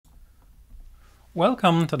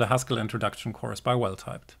Welcome to the Haskell Introduction course by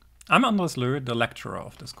Welltyped. I'm Anders Löh, the lecturer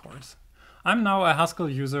of this course. I'm now a Haskell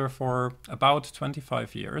user for about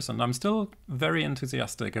 25 years, and I'm still very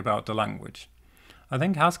enthusiastic about the language. I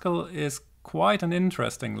think Haskell is quite an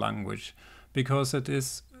interesting language because it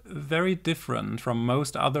is very different from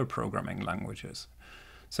most other programming languages.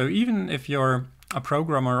 So even if you're a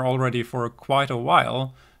programmer already for quite a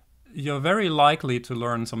while, you're very likely to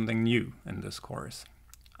learn something new in this course.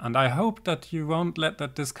 And I hope that you won't let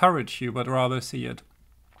that discourage you, but rather see it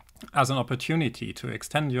as an opportunity to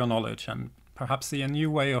extend your knowledge and perhaps see a new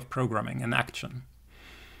way of programming in action.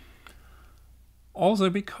 Also,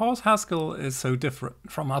 because Haskell is so different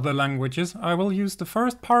from other languages, I will use the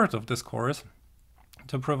first part of this course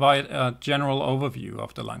to provide a general overview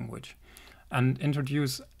of the language and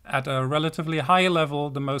introduce at a relatively high level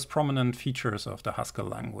the most prominent features of the Haskell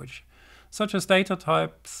language, such as data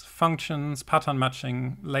types, functions, pattern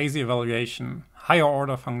matching, lazy evaluation, higher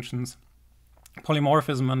order functions,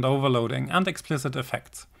 polymorphism and overloading, and explicit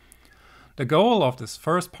effects. The goal of this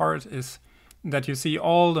first part is that you see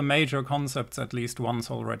all the major concepts at least once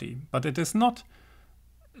already, but it is not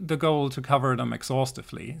the goal to cover them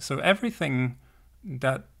exhaustively. So everything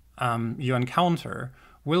that you encounter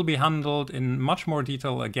will be handled in much more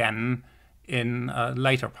detail again in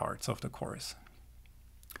later parts of the course.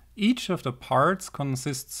 Each of the parts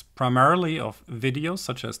consists primarily of videos,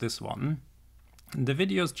 such as this one. The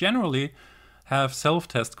videos generally have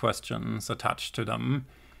self-test questions attached to them,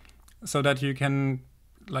 so that you can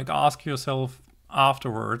ask yourself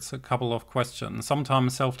afterwards a couple of questions.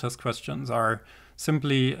 Sometimes self-test questions are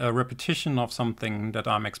simply a repetition of something that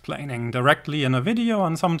I'm explaining directly in a video,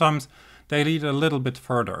 and sometimes they lead a little bit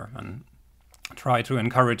further and try to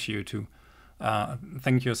encourage you to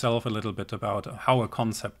think yourself a little bit about how a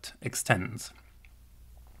concept extends.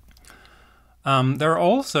 There are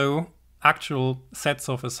also actual sets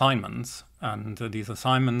of assignments, and these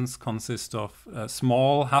assignments consist of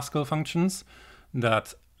small Haskell functions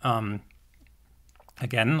that,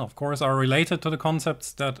 again, of course, are related to the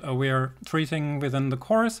concepts that we're treating within the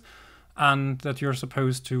course and that you're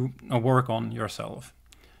supposed to work on yourself.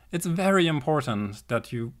 It's very important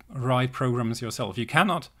that you write programs yourself. You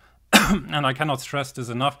cannot, and I cannot stress this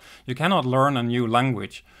enough, you cannot learn a new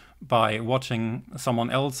language by watching someone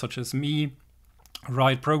else, such as me,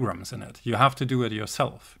 write programs in it. You have to do it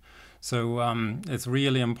yourself. So it's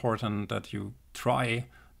really important that you try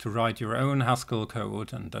to write your own Haskell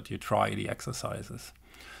code and that you try the exercises.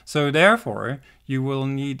 So therefore, you will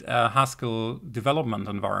need a Haskell development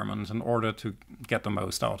environment in order to get the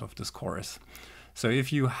most out of this course. So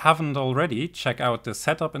if you haven't already, check out the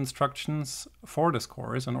setup instructions for this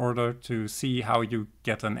course in order to see how you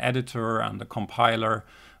get an editor and a compiler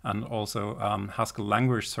and also Haskell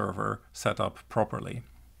language server set up properly.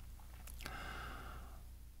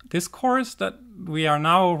 This course that we are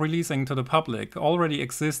now releasing to the public already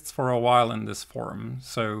exists for a while in this form.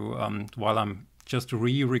 So while I'm just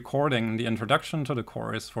re-recording the introduction to the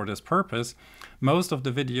course for this purpose, most of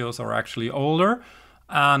the videos are actually older.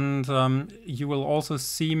 And you will also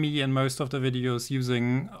see me in most of the videos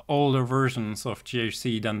using older versions of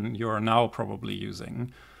GHC than you are now probably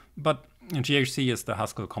using. But GHC is the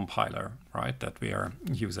Haskell compiler, right, that we are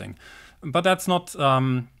using. But that's not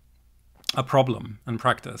a problem in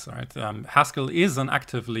practice, right? Haskell is an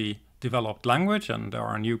actively developed language, and there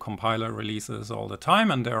are new compiler releases all the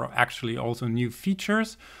time, and there are actually also new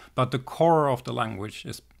features, but the core of the language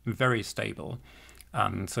is very stable.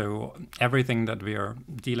 And so everything that we are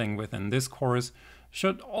dealing with in this course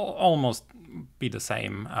should almost be the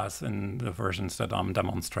same as in the versions that I'm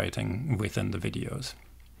demonstrating within the videos.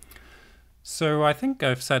 So I think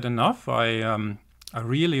I've said enough. I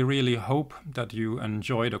really, really hope that you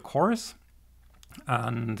enjoy the course.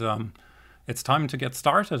 And it's time to get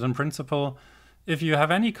started. In principle, if you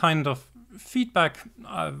have any kind of feedback,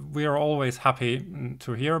 we are always happy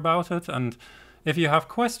to hear about it. And if you have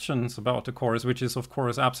questions about the course, which is of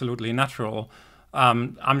course absolutely natural,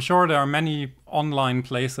 I'm sure there are many online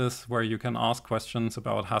places where you can ask questions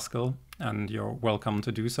about Haskell, and you're welcome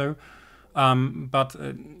to do so. But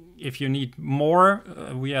if you need more,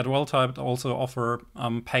 we at Welltyped also offer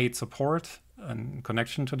paid support in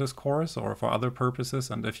connection to this course or for other purposes.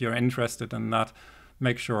 And if you're interested in that,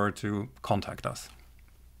 make sure to contact us.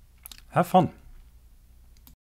 Have fun.